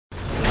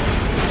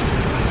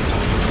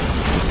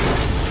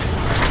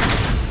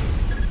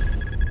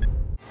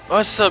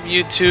What's up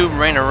YouTube,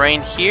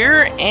 Rain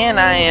here, and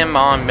I am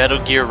on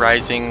Metal Gear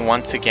Rising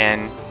once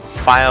again,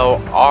 File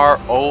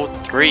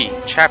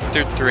RO3,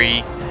 Chapter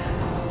 3,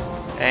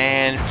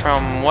 and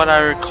from what I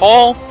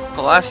recall,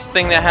 the last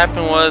thing that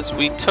happened was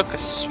we took a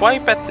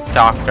swipe at the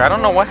doctor. I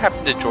don't know what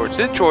happened to George.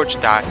 Did George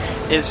die?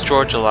 Is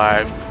George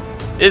alive?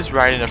 Is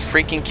Raiden a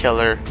freaking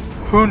killer?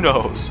 Who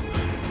knows?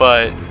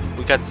 But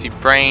we got to see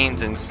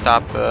brains and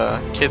stop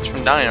kids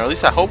from dying, or at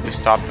least I hope we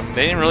stopped them.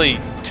 They didn't really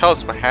tell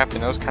us what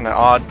happened. That was kind of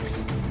odd.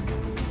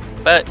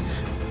 But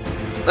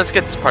let's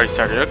get this party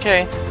started,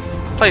 okay?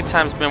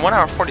 Playtime's been 1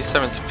 hour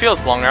 47, so it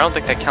feels longer. I don't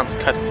think that counts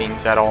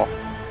cutscenes at all.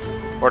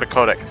 Or the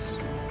codex.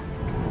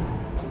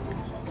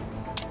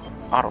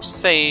 Auto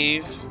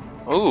save.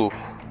 Ooh,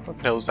 look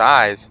at those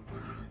eyes.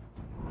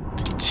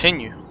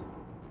 Continue.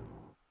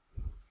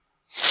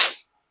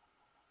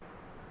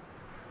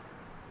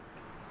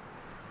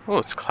 Ooh,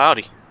 it's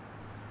cloudy.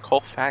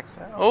 Colfax.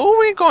 Oh,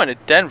 we're going to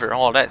Denver.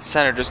 Oh, that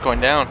center just going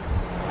down.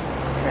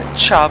 And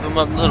chop them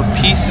up in little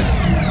pieces.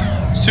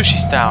 Sushi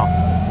style.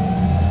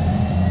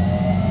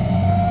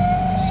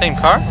 Same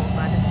car?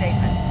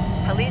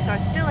 Police are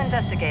still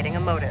investigating a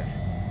motive.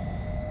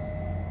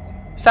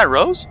 Is that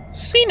Rose?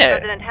 Seen it.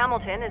 President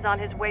Hamilton is on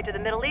his way to the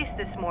Middle East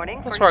this morning.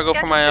 That's where I go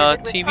for my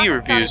TV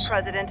reviews.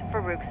 President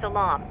Farouk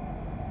Salam.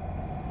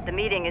 The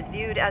meeting is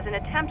viewed as an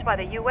attempt by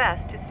the U.S.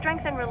 to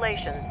strengthen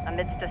relations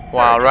amidst a surge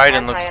wow, of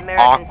Raiden looks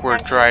anti-American awkward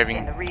tensions driving.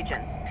 in the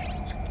region.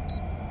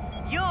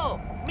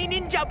 Yo, me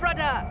ninja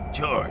brother.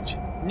 George.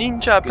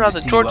 Ninja brother,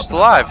 George is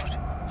alive.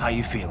 How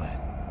you feeling?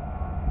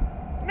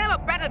 Never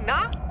brother,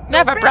 nah.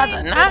 Never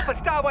brother, nah. For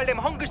Star Wars, them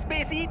hunger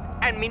space eat,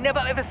 and me never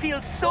ever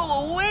feel so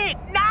awake,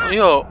 nah.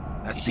 Yo,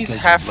 that's he's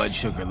because half your blood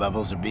sugar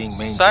levels are being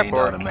maintained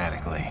cyborg.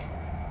 automatically.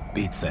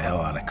 Beats the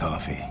hell out of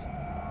coffee.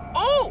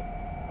 Oh,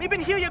 me been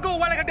here you go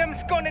while I got them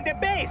scone in the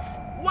base.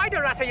 Why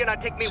the rasa you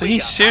not take me So with he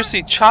ya,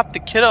 seriously chopped the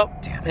kid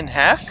up Damn in it.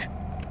 half?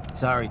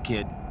 Sorry,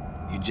 kid.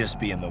 You'd just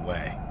be in the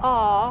way. huh?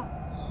 Aw.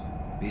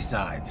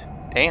 Besides,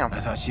 Damn. I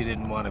thought you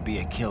didn't want to be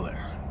a killer.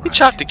 He right?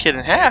 chopped the kid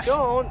in half.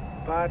 Don't,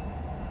 but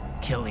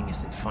Killing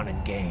isn't fun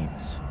and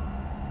games.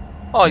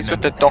 Oh, he's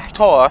with the Remember that.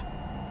 doctor.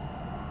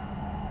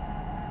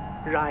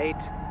 right.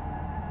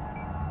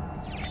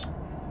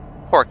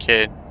 Poor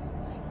kid.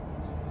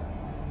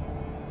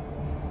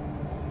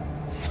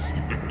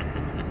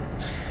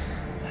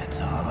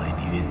 That's all I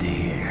needed to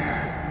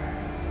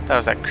hear. That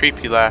was that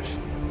creepy laugh.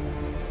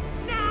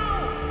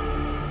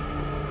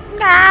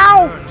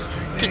 No!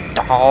 Get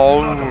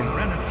down.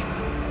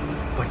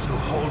 But you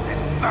hold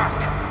it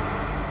back.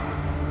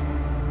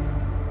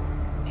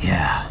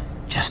 Yeah,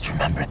 just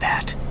remember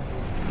that.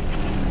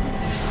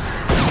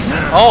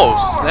 Oh,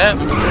 snap.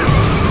 You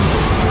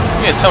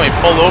gonna tell me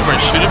pull over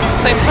and shoot him at the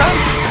same time?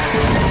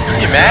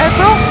 You mad,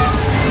 bro?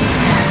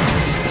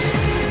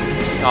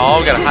 Oh,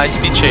 we got a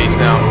high-speed chase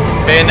now.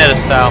 Bayonetta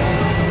style.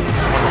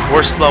 One of the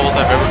worst levels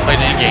I've ever played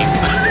in a game.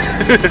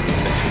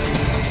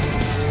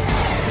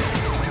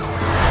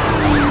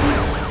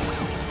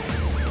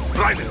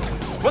 Raiden,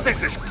 what is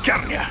this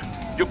Kenya?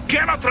 You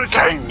cannot resign.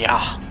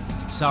 Kenya.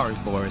 Sorry,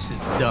 Boris,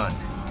 it's done.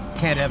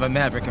 Can't have a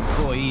Maverick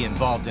employee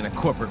involved in a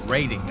corporate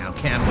raiding now,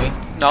 can we?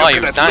 No, he You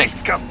can at resigned.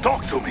 least come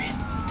talk to me.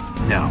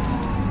 No.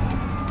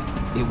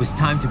 It was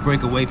time to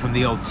break away from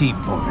the old team,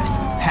 Boris.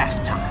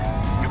 Past time.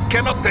 You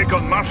cannot take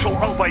on Marshall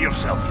all by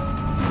yourself.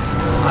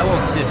 I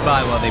won't sit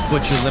by while they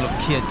butcher little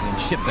kids and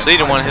ship them. So he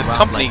didn't want his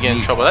company to get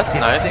in trouble. That's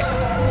nice.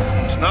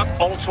 It's not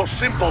all so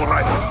simple,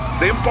 Raiden.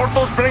 They import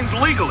those brains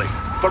legally.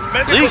 For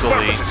medical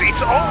Legally? purposes.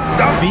 It's all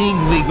done.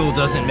 Being legal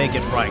doesn't make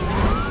it right.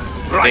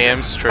 Right.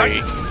 Damn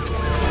straight.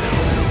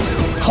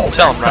 Hold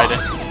Tell him, that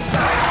Raiden.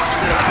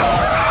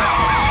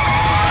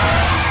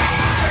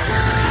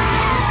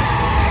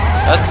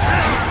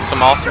 That's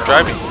some awesome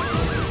driving.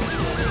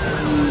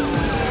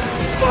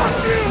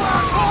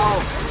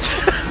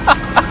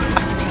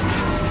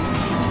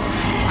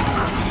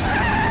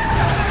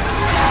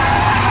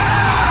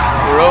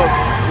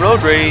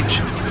 Road rage.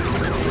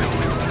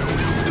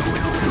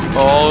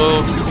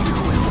 Oh,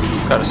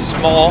 got a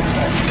small.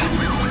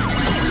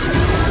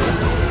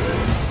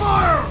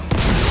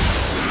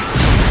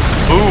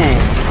 Boom.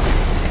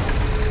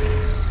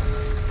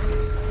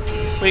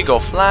 We go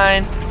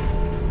flying.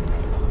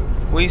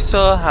 We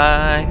so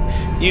high,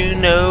 you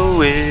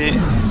know it.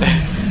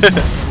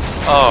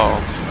 Oh,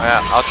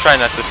 yeah, I'll try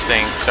not to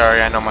sing. Sorry,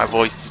 I know my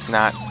voice is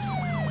not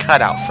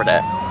cut out for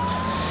that.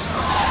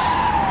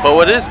 But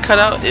what is cut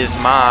out is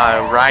my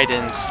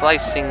Raiden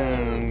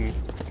slicing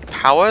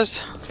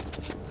powers.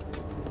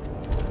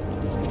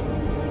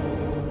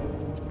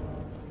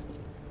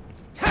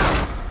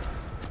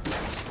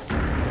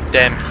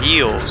 Them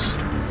heels.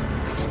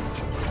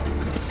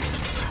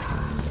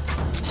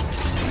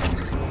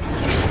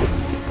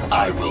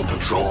 I will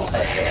patrol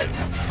ahead.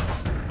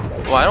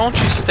 Why don't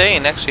you stay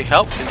and actually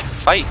help and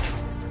fight?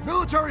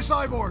 Military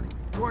cyborg,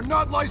 you are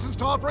not licensed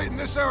to operate in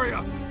this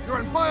area. You're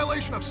in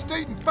violation of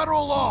state and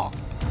federal law.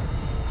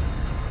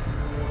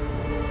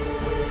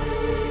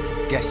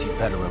 Guess you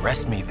better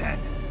arrest me then.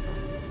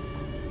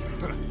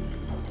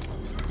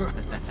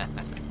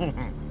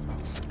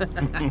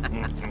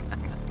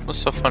 What's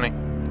so funny?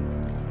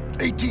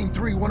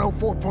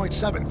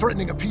 183-104.7,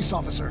 threatening a peace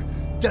officer.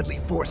 Deadly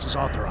force is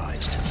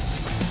authorized.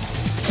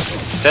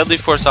 Deadly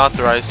force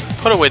authorized.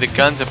 Put away the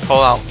guns and pull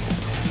out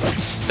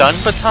stun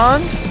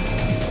batons?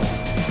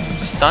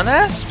 Stun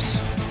asps?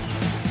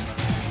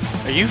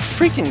 Are you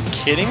freaking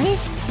kidding me?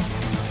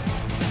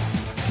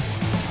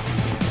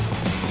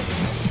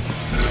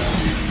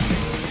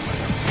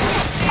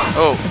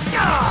 Oh.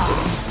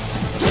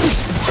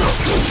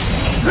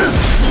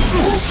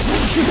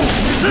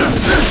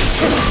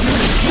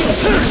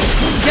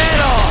 Get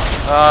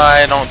off!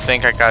 I don't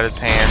think I got his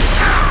hand.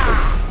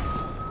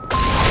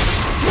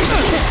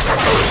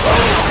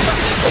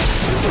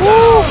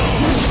 Woo!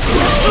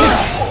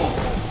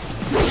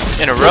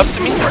 Interrupt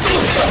me?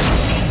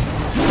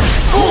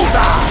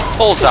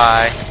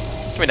 Bullseye!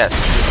 Give me that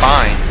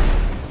spine.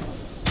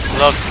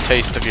 Love the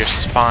taste of your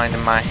spine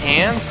in my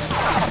hands.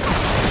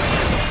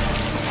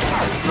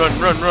 Run,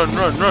 run, run,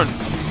 run, run.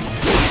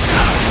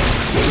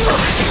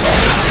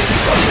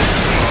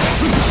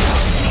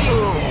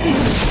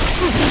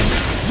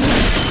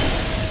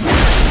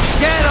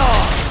 Get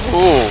off!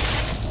 Ooh.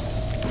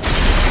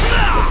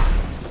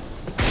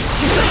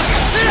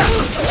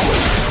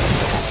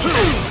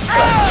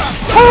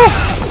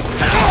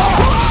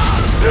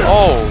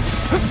 Oh.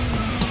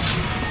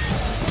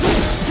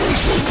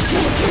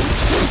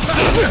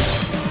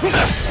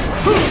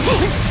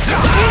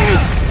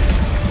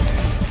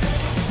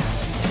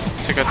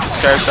 Take out this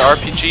guy with the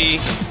RPG.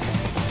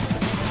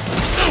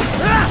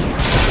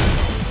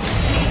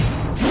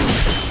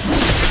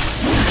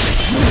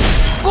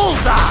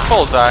 Bullseye!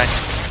 Bullseye.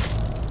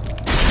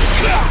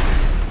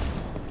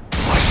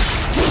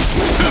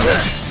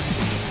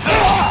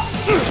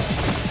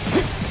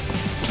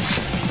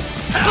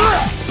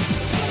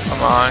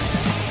 Come on.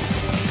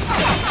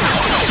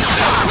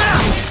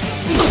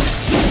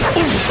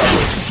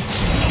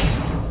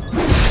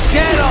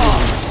 Get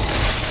off!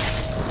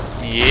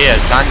 Yeah,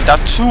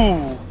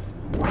 Zandatsu.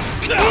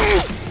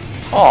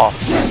 Oh.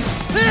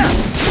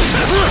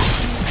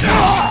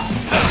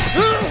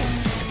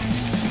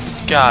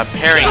 God,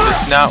 parrying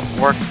does not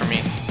work for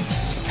me.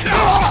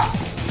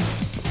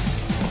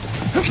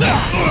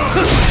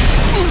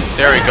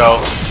 There we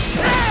go.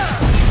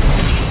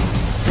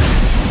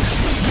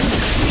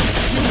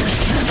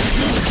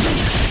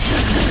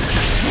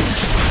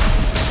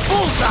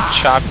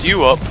 Chopped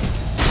you up.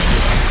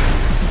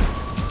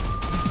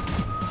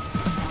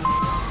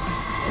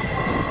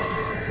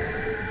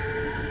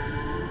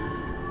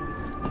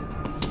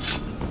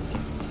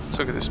 Let's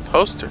look at this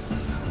poster.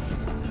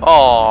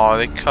 Oh,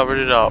 they covered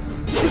it up.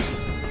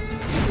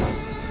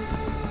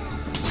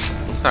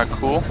 That's not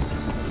cool.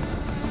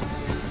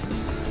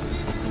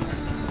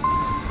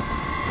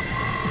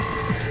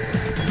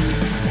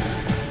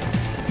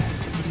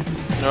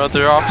 No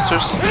other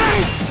officers?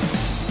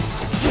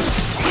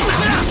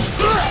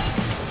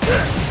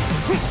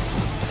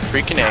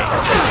 Freaking A.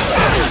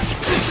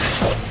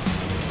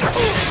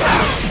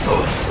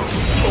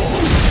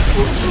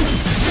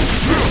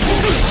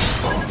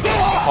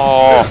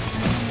 Oh.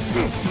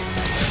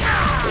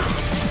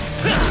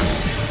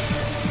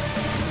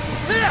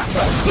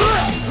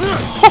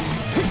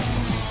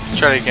 Let's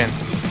try it again.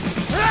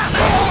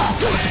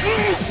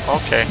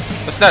 Okay,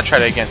 let's not try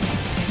that again.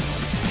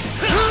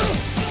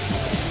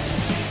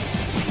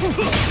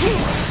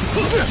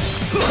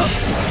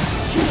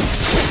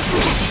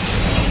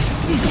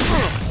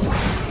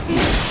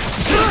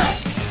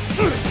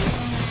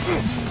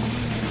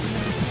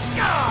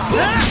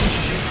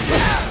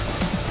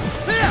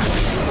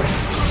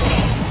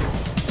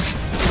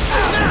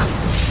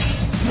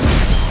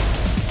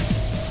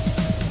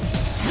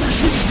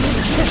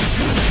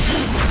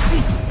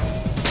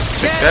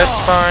 That's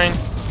fine.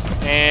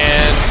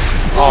 And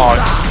oh,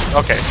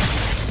 okay.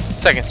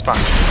 Second spine.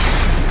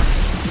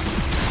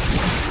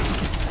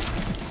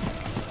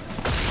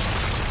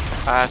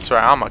 That's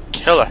right. I'm a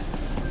killer.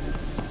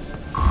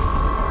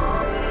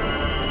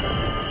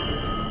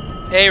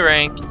 A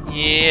rank,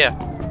 yeah.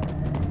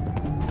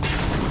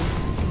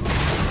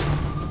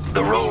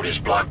 The road is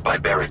blocked by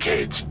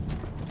barricades.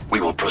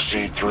 We will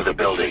proceed through the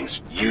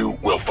buildings. You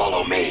will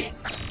follow me.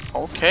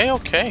 Okay,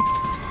 okay.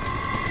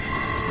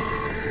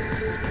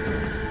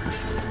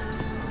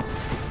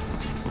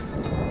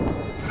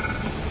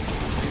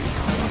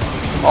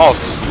 Oh,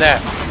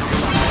 snap.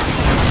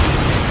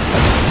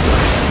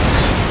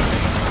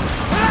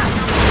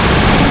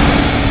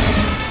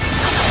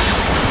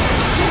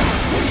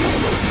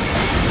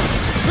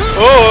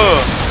 Oh!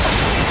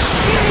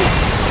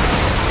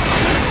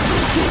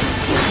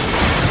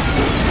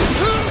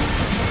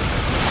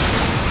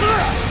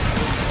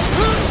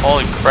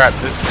 Holy crap,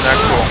 this is not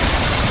cool.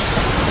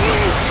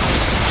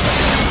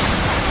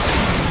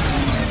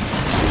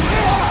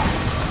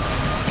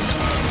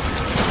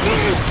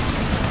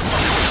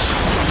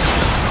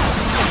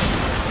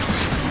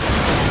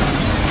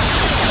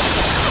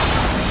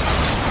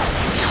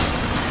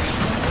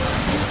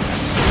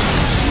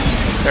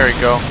 There we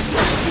go.